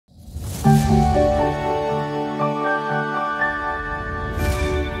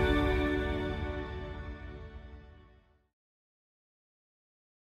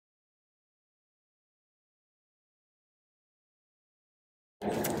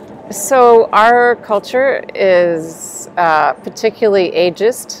So our culture is particularly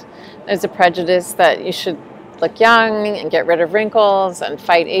ageist. There's a prejudice that you should look young and get rid of wrinkles and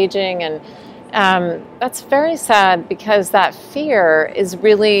fight aging, and that's very sad because that fear is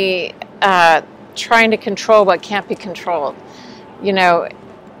really trying to control what can't be controlled. You know,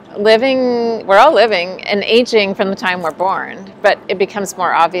 we're all living and aging from the time we're born, but it becomes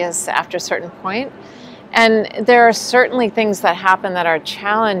more obvious after a certain point. And there are certainly things that happen that are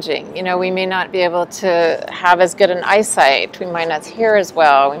challenging. You know, we may not be able to have as good an eyesight. We might not hear as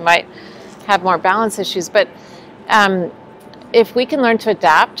well. We might have more balance issues. But if we can learn to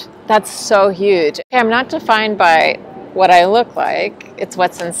adapt, that's so huge. I'm not defined by what I look like. It's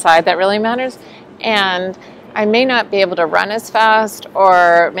what's inside that really matters. And I may not be able to run as fast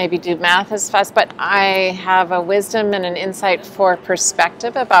or maybe do math as fast, but I have a wisdom and an insight for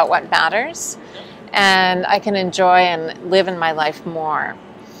perspective about what matters. And I can enjoy and live in my life more.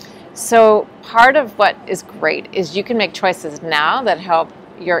 So part of what is great is you can make choices now that help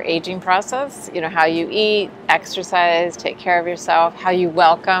your aging process. You know, how you eat, exercise, take care of yourself, how you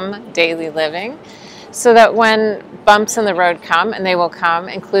welcome daily living, so that when bumps in the road come, and they will come,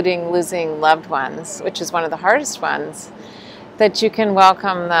 including losing loved ones, which is one of the hardest ones, that you can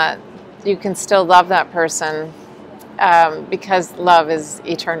welcome that you can still love that person because love is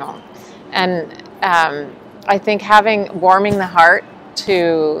eternal. And I think warming the heart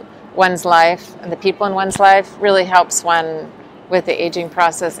to one's life and the people in one's life really helps one with the aging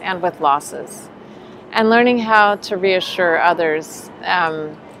process and with losses. And learning how to reassure others.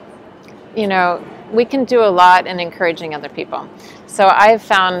 You know, we can do a lot in encouraging other people. So I've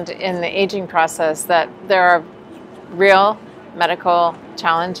found in the aging process that there are real medical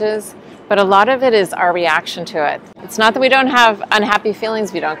challenges, but a lot of it is our reaction to it. It's not that we don't have unhappy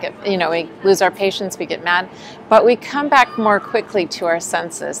feelings, we lose our patience, we get mad, but we come back more quickly to our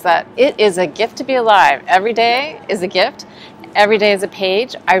senses that it is a gift to be alive. Every day is a gift. Every day is a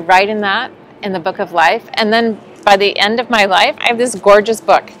page. I write in the book of life, and then by the end of my life, I have this gorgeous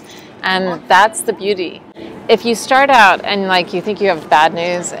book, and that's the beauty. If you start out and you think you have bad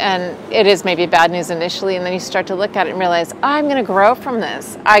news, and it is maybe bad news initially, and then you start to look at it and realize, I'm going to grow from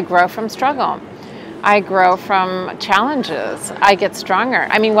this. I grow from struggle. I grow from challenges. I get stronger.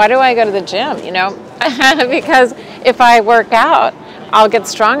 I mean, why do I go to the gym, you know? Because if I work out, I'll get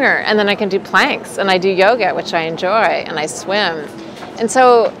stronger, and then I can do planks, and I do yoga, which I enjoy, and I swim. And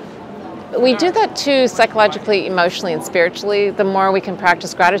so we do that too, psychologically, emotionally, and spiritually. The more we can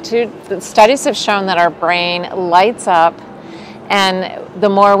practice gratitude, the studies have shown that our brain lights up, and the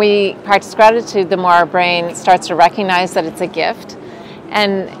more we practice gratitude, the more our brain starts to recognize that it's a gift.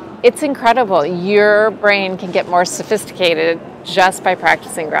 And it's incredible. Your brain can get more sophisticated just by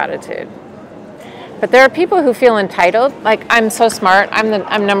practicing gratitude. But there are people who feel entitled, like, I'm so smart,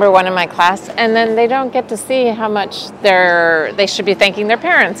 I'm number one in my class, and then they don't get to see how much they should be thanking their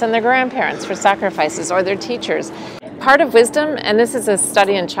parents and their grandparents for sacrifices, or their teachers. Part of wisdom, and this is a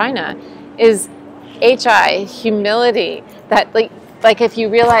study in China, is HI, humility. That like if you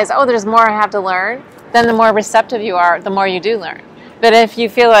realize, oh, there's more I have to learn, then the more receptive you are, the more you do learn. But if you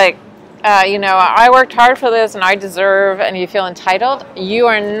feel like, I worked hard for this and I deserve, and you feel entitled, you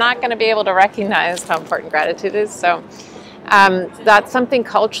are not going to be able to recognize how important gratitude is. So that's something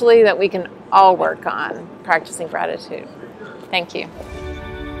culturally that we can all work on, practicing gratitude. Thank you.